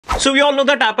So we all know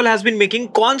that Apple has been making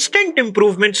constant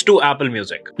improvements to Apple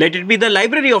Music. Let it be the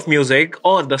library of music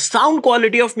or the sound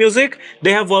quality of music,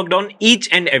 they have worked on each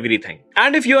and everything.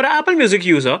 And if you're an Apple Music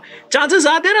user, chances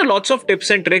are there are lots of tips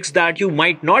and tricks that you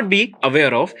might not be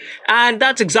aware of, and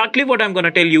that's exactly what I'm going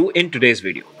to tell you in today's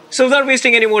video. So without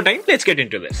wasting any more time, let's get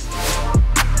into this.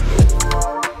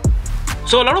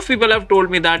 So a lot of people have told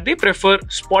me that they prefer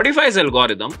Spotify's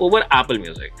algorithm over Apple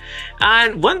Music.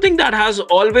 And one thing that has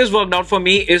always worked out for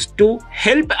me is to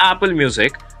help Apple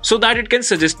Music so that it can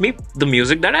suggest me the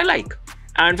music that I like.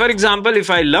 And for example, if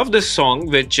I love this song,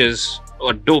 which is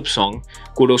a dope song,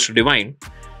 kudos to Divine,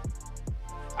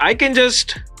 I can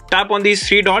just tap on these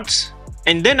three dots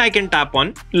and then I can tap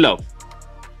on love.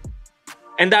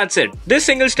 And that's it. This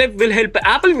single step will help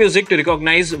Apple Music to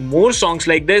recognize more songs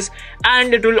like this,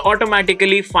 and it will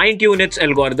automatically fine-tune its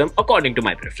algorithm according to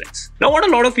my preference. Now, what a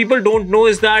lot of people don't know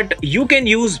is that you can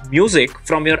use music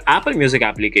from your Apple Music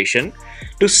application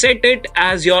to set it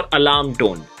as your alarm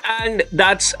tone. And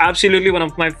that's absolutely one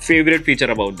of my favorite features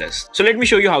about this. So let me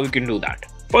show you how you can do that.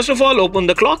 First of all, open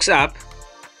the Clocks app.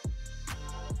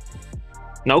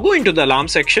 Now go into the alarm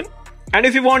section. And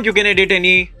if you want, you can edit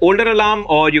any older alarm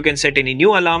or you can set any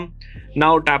new alarm.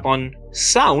 Now tap on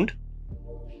Sound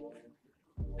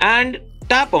and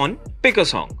tap on Pick a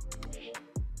Song.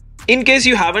 In case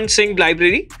you haven't synced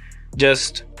library,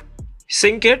 just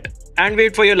sync it and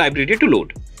wait for your library to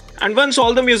load. And once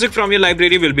all the music from your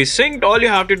library will be synced, all you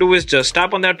have to do is just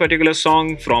tap on that particular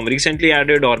song from recently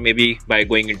added, or maybe by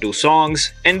going into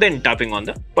songs and then tapping on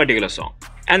the particular song.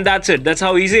 And that's it. That's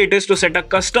how easy it is to set a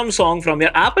custom song from your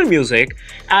Apple Music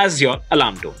as your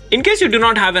alarm tone. In case you do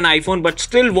not have an iPhone but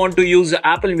still want to use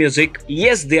Apple Music,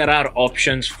 yes, there are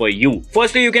options for you.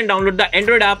 Firstly, you can download the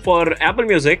Android app for Apple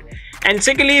Music. And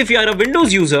secondly, if you are a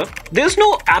Windows user, there's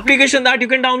no application that you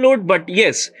can download, but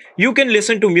yes, you can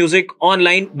listen to music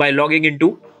online by logging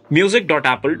into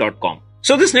music.apple.com.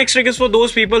 So this next trick is for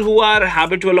those people who are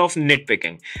habitual of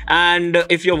nitpicking. And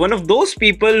if you're one of those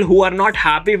people who are not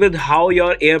happy with how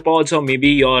your AirPods or maybe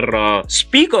your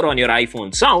speaker on your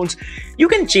iPhone sounds, you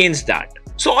can change that.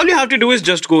 So all you have to do is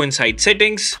just go inside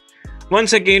settings.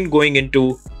 Once again, going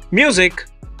into music,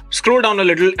 scroll down a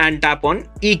little and tap on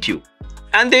EQ.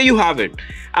 And there you have it.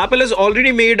 Apple has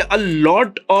already made a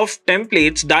lot of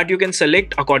templates that you can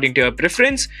select according to your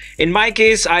preference. In my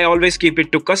case, I always keep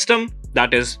it to custom,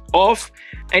 that is off.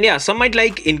 And yeah, some might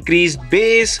like increased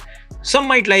bass, some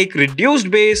might like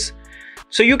reduced bass.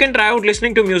 So you can try out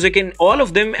listening to music in all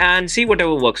of them and see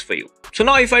whatever works for you. So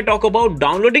now if I talk about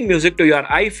downloading music to your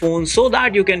iPhone so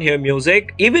that you can hear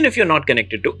music even if you're not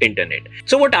connected to internet.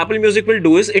 So what Apple Music will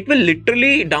do is it will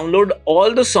literally download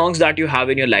all the songs that you have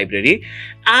in your library,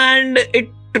 and it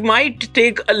might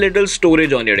take a little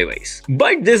storage on your device,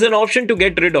 but there's an option to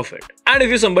get rid of it. And if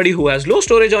you're somebody who has low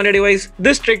storage on your device,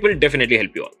 this trick will definitely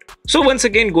help you out. So once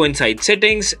again, go inside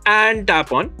settings and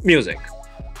tap on music.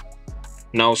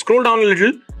 Now scroll down a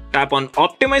little, tap on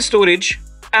optimize storage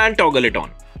and toggle it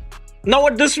on. Now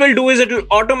what this will do is it will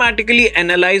automatically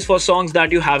analyze for songs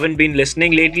that you haven't been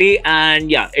listening lately,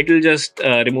 and yeah, it will just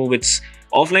remove its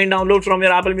offline download from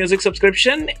your Apple Music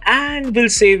subscription and will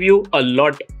save you a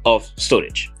lot of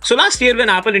storage. So last year when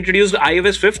Apple introduced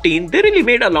iOS 15, they really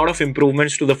made a lot of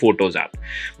improvements to the Photos app.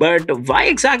 But why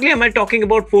exactly am I talking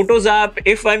about Photos app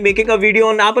if I'm making a video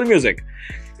on Apple Music?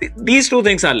 These two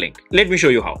things are linked. Let me show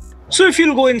you how. So if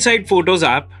you'll go inside Photos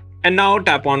app and now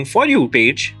tap on For You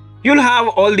page, you'll have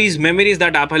all these memories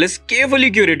that Apple has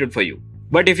carefully curated for you.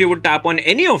 But if you would tap on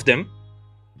any of them,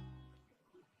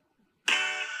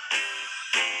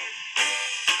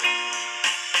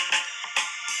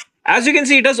 as you can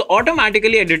see, it has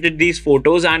automatically edited these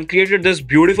photos and created this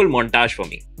beautiful montage for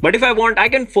me. But if I want, I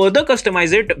can further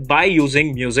customize it by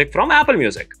using music from Apple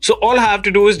Music. So all I have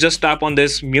to do is just tap on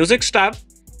this Music tab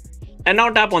and now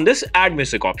tap on this Add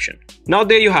Music option. Now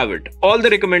there you have it, all the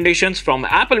recommendations from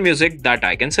Apple Music that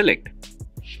I can select.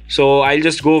 So I'll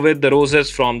just go with the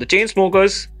Roses from the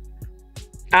Chainsmokers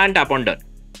and tap on Done.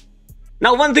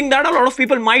 Now, one thing that a lot of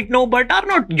people might know but are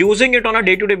not using it on a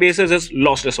day-to-day basis is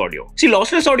lossless audio. See,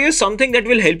 lossless audio is something that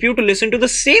will help you to listen to the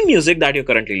same music that you're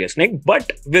currently listening,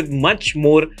 but with much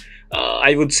more,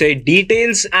 I would say,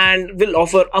 details, and will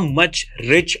offer a much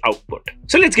rich output.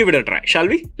 So let's give it a try, shall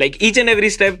we? Like each and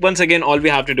every step, once again, all we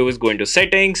have to do is go into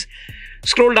settings,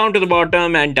 scroll down to the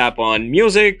bottom and tap on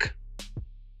music.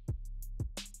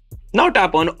 Now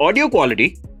tap on audio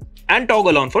quality and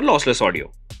toggle on for lossless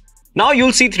audio. Now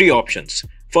you'll see three options.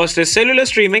 First is cellular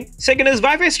streaming, second is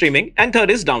Wi-Fi streaming, and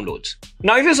third is downloads.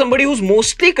 Now, if you're somebody who's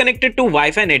mostly connected to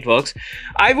Wi-Fi networks,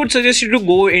 I would suggest you to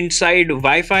go inside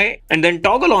Wi-Fi and then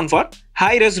toggle on for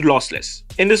high-res lossless.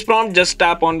 In this prompt, just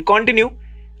tap on continue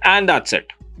and that's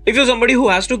it. If you're somebody who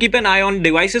has to keep an eye on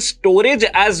device's storage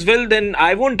as well, then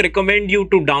I won't recommend you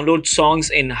to download songs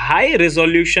in high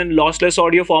resolution lossless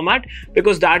audio format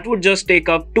because that would just take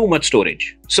up too much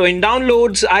storage. So in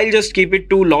downloads, I'll just keep it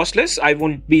to lossless. I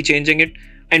won't be changing it.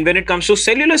 And when it comes to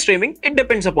cellular streaming, it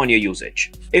depends upon your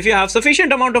usage. If you have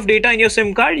sufficient amount of data in your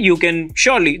SIM card, you can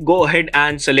surely go ahead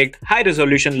and select high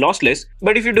resolution lossless.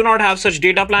 But if you do not have such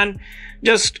data plan,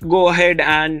 just go ahead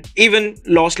and even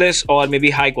lossless or maybe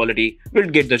high quality will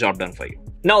get the job done for you.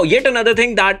 Now, yet another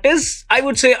thing that is, I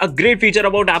would say, a great feature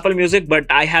about Apple Music, but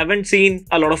I haven't seen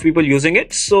a lot of people using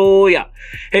it. So yeah,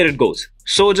 here it goes.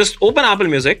 So just open Apple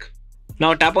Music.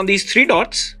 Now tap on these three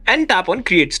dots and tap on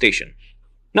Create Station.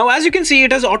 Now, as you can see,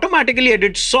 it has automatically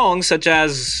added songs such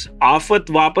as Aafat,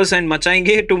 Wapas and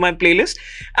Machayenge to my playlist.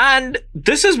 And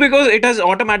this is because it has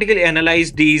automatically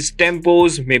analyzed these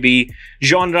tempos, maybe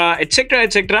genre,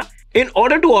 etc. in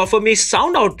order to offer me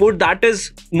sound output that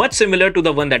is much similar to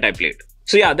the one that I played.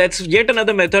 So yeah, that's yet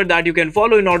another method that you can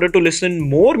follow in order to listen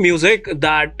more music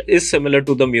that is similar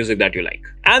to the music that you like.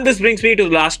 And this brings me to the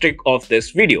last trick of this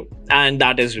video, and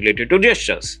that is related to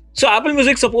gestures. So Apple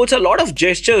Music supports a lot of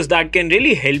gestures that can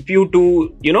really help you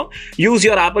to, use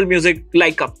your Apple Music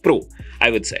like a pro, I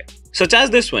would say. Such as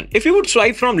this one. If you would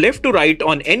swipe from left to right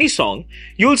on any song,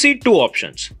 you'll see two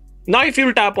options. Now, if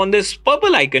you'll tap on this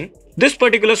purple icon, this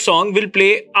particular song will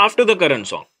play after the current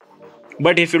song.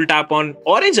 But if you'll tap on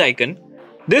orange icon,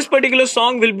 this particular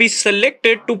song will be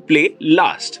selected to play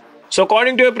last. So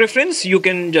according to your preference, you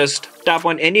can just tap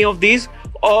on any of these,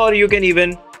 or you can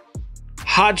even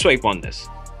hard swipe on this.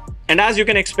 And as you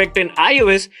can expect in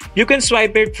iOS, you can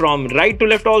swipe it from right to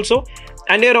left also.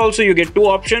 And here also you get two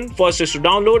options. First is to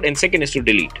download and second is to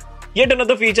delete. Yet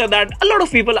another feature that a lot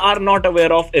of people are not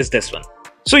aware of is this one.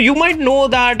 So you might know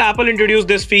that Apple introduced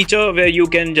this feature where you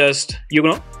can just,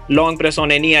 long press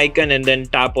on any icon and then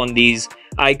tap on these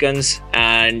icons,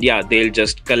 and yeah, they'll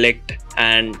just collect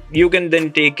and you can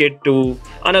then take it to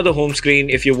another home screen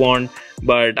if you want,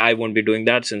 but I won't be doing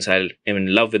that since I am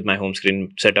in love with my home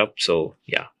screen setup. So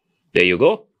yeah, there you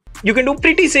go. You can do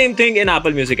pretty same thing in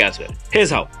Apple Music as well.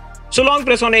 Here's how. So long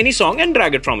press on any song and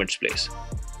drag it from its place.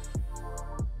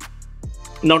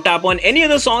 Now tap on any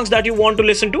other songs that you want to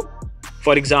listen to.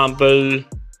 For example,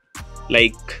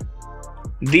 like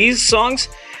these songs,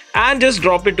 and just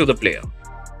drop it to the player.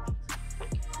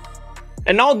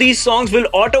 And now these songs will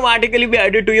automatically be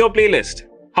added to your playlist.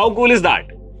 How cool is that?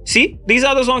 See, these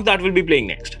are the songs that will be playing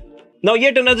next. Now,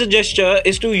 yet another gesture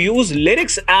is to use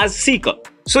lyrics as seeker.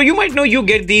 So you might know you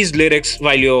get these lyrics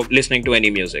while you're listening to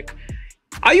any music.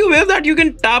 Are you aware that you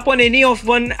can tap on any of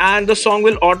one and the song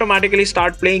will automatically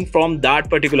start playing from that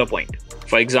particular point?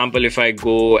 For example, if I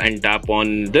go and tap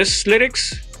on this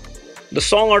lyrics, the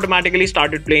song automatically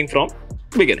started playing from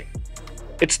beginning.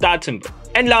 It's that simple.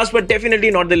 And last but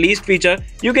definitely not the least feature,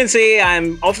 you can say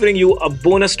I'm offering you a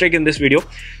bonus trick in this video.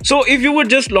 So if you would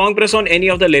just long press on any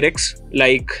of the lyrics,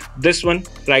 like this one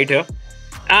right here,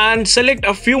 and select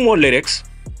a few more lyrics,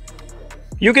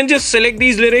 you can just select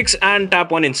these lyrics and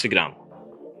tap on Instagram.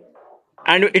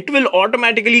 And it will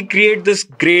automatically create this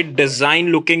great design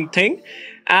looking thing.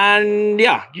 And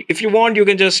yeah, if you want, you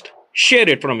can just share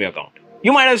it from your account.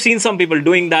 You might have seen some people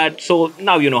doing that, so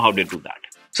now you know how to do that.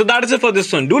 So that is it for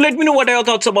this one. Do let me know what are your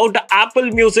thoughts about the Apple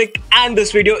Music and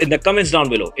this video in the comments down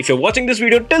below. If you're watching this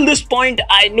video till this point,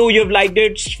 I know you've liked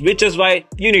it, which is why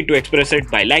you need to express it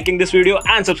by liking this video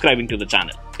and subscribing to the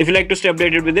channel. If you like to stay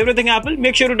updated with everything Apple,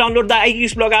 make sure to download the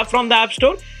iOS blog app from the App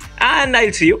Store, and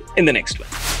I'll see you in the next one.